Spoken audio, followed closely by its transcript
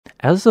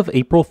As of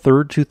April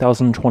 3,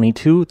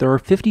 2022, there are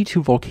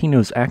 52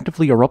 volcanoes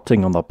actively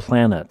erupting on the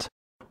planet.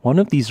 One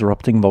of these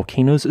erupting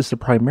volcanoes is the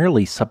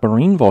primarily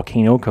submarine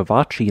volcano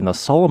Cavaci in the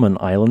Solomon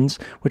Islands,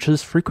 which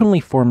has frequently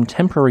formed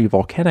temporary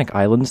volcanic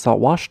islands that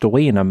washed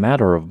away in a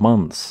matter of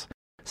months.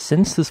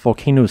 Since this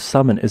volcano's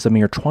summit is a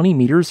mere 20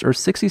 meters or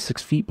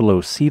 66 feet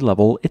below sea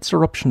level, its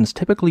eruptions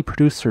typically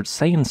produce Earth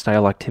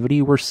Saiyan-style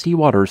activity where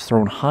seawater is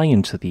thrown high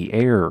into the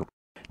air.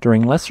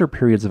 During lesser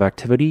periods of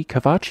activity,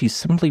 Cavaci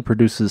simply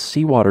produces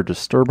seawater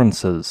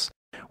disturbances.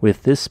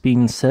 With this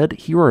being said,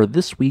 here are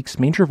this week's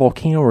major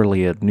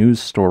volcano-related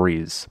news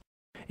stories.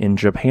 In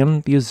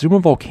Japan, the Azuma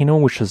Volcano,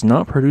 which has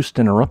not produced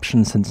an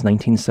eruption since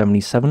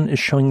 1977, is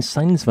showing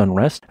signs of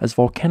unrest as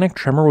volcanic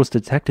tremor was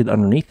detected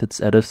underneath its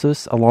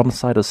edifice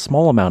alongside a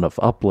small amount of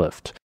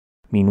uplift.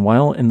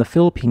 Meanwhile, in the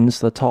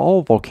Philippines, the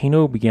Taal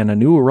Volcano began a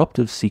new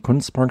eruptive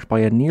sequence marked by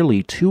a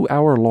nearly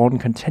 2-hour-long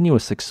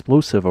continuous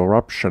explosive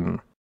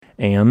eruption.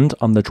 And,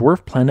 on the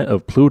dwarf planet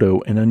of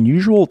Pluto, an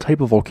unusual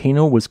type of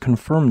volcano was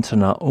confirmed to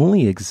not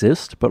only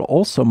exist, but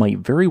also might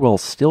very well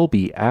still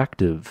be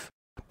active.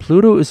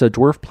 Pluto is a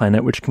dwarf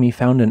planet which can be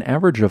found an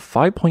average of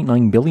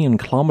 5.9 billion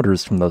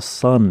kilometers from the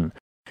Sun.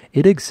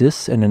 It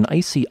exists in an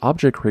icy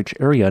object-rich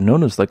area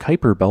known as the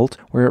Kuiper Belt,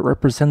 where it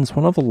represents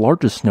one of the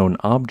largest known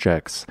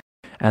objects.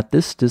 At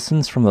this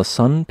distance from the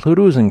Sun,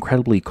 Pluto is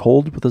incredibly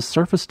cold with a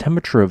surface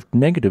temperature of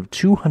negative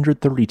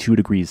 232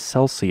 degrees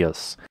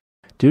Celsius.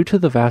 Due to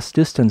the vast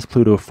distance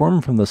Pluto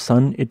formed from the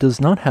Sun, it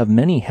does not have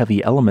many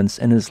heavy elements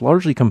and is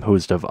largely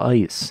composed of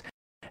ice.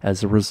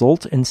 As a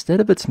result, instead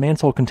of its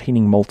mantle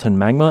containing molten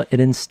magma, it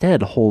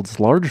instead holds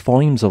large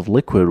volumes of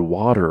liquid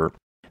water.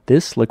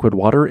 This liquid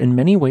water in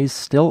many ways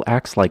still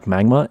acts like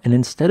magma, and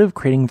instead of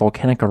creating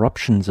volcanic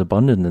eruptions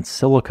abundant in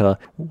silica,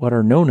 what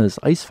are known as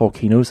ice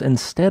volcanoes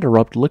instead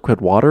erupt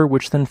liquid water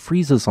which then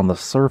freezes on the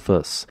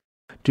surface.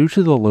 Due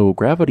to the low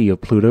gravity of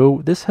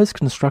Pluto, this has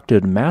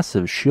constructed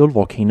massive shield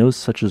volcanoes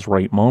such as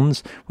Right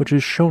Mons, which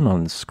is shown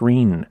on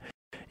screen.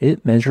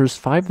 It measures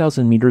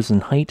 5,000 meters in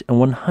height and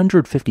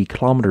 150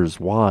 kilometers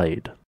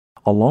wide.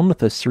 Along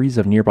with a series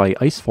of nearby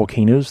ice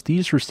volcanoes,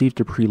 these received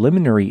a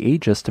preliminary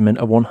age estimate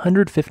of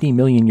 150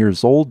 million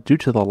years old due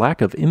to the lack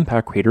of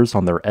impact craters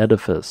on their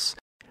edifice.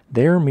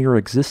 Their mere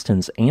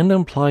existence and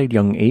implied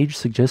young age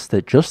suggest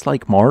that just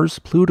like Mars,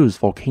 Pluto's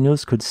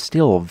volcanoes could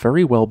still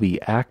very well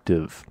be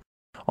active.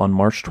 On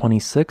March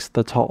 26,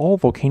 the Taal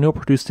Volcano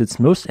produced its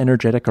most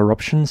energetic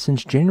eruption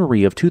since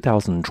January of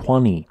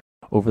 2020.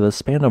 Over the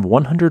span of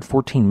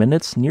 114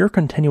 minutes,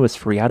 near-continuous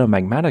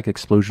phreatomagmatic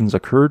explosions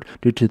occurred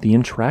due to the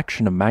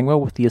interaction of magma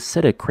with the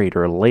acidic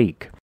crater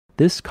lake.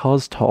 This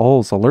caused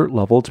Taal's alert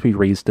level to be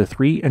raised to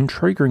 3 and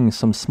triggering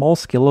some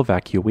small-scale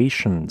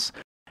evacuations.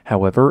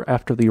 However,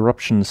 after the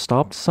eruption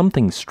stopped,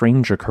 something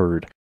strange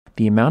occurred.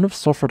 The amount of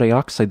sulfur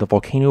dioxide the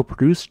volcano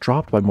produced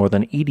dropped by more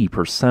than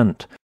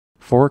 80%.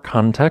 For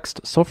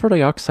context, sulfur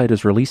dioxide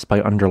is released by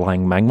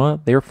underlying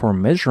magma, therefore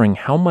measuring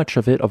how much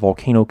of it a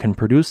volcano can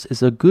produce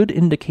is a good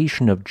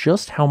indication of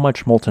just how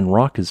much molten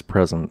rock is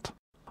present.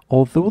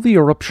 Although the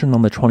eruption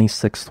on the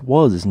 26th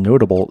was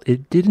notable,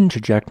 it didn't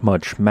eject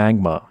much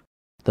magma.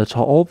 The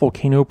Taal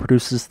Volcano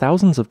produces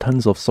thousands of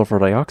tons of sulfur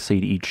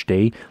dioxide each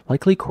day,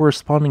 likely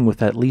corresponding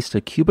with at least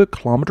a cubic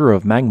kilometer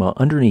of magma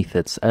underneath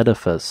its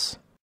edifice.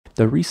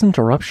 The recent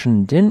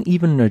eruption didn't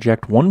even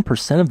eject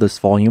 1% of this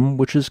volume,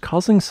 which is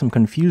causing some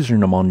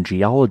confusion among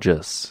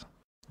geologists.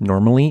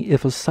 Normally,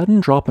 if a sudden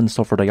drop in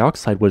sulfur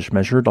dioxide was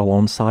measured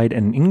alongside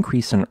an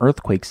increase in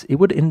earthquakes, it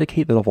would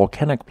indicate that a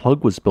volcanic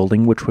plug was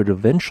building which would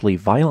eventually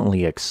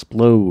violently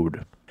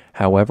explode.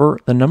 However,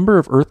 the number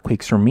of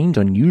earthquakes remained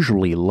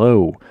unusually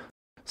low.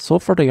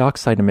 Sulfur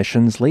dioxide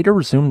emissions later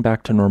resumed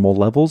back to normal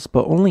levels,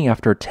 but only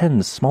after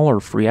 10 smaller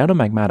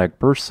phreatomagmatic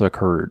bursts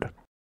occurred.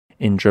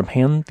 In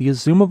Japan, the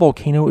Azuma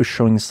Volcano is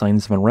showing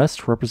signs of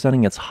unrest,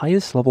 representing its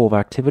highest level of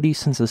activity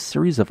since a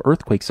series of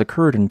earthquakes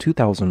occurred in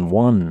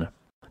 2001.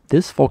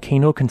 This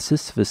volcano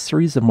consists of a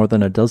series of more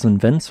than a dozen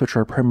vents which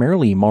are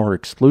primarily Mar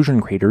explosion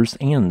craters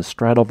and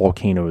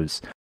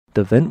stratovolcanoes.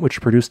 The vent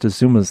which produced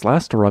Azuma's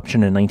last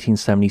eruption in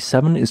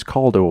 1977 is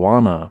called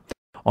Oana.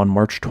 On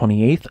March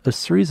 28th, a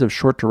series of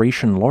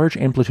short-duration,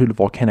 large-amplitude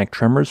volcanic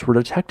tremors were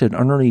detected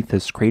underneath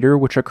this crater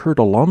which occurred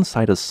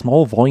alongside a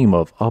small volume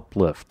of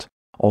uplift.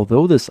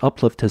 Although this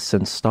uplift has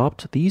since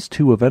stopped, these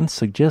two events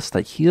suggest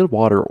that heated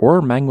water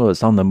or magma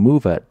is on the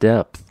move at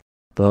depth.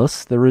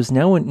 Thus, there is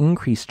now an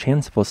increased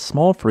chance of a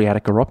small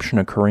phreatic eruption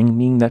occurring,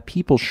 meaning that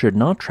people should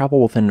not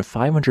travel within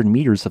 500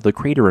 meters of the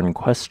crater in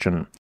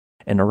question.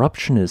 An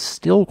eruption is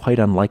still quite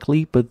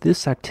unlikely, but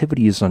this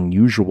activity is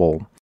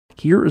unusual.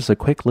 Here is a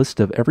quick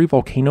list of every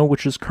volcano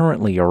which is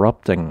currently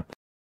erupting.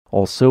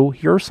 Also,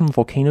 here are some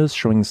volcanoes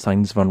showing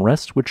signs of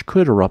unrest which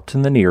could erupt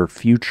in the near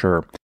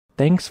future.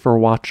 Thanks for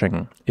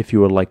watching. If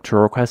you would like to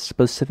request a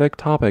specific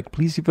topic,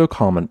 please leave a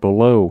comment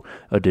below.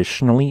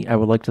 Additionally, I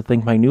would like to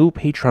thank my new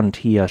patron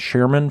Tia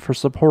Sherman for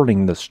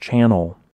supporting this channel.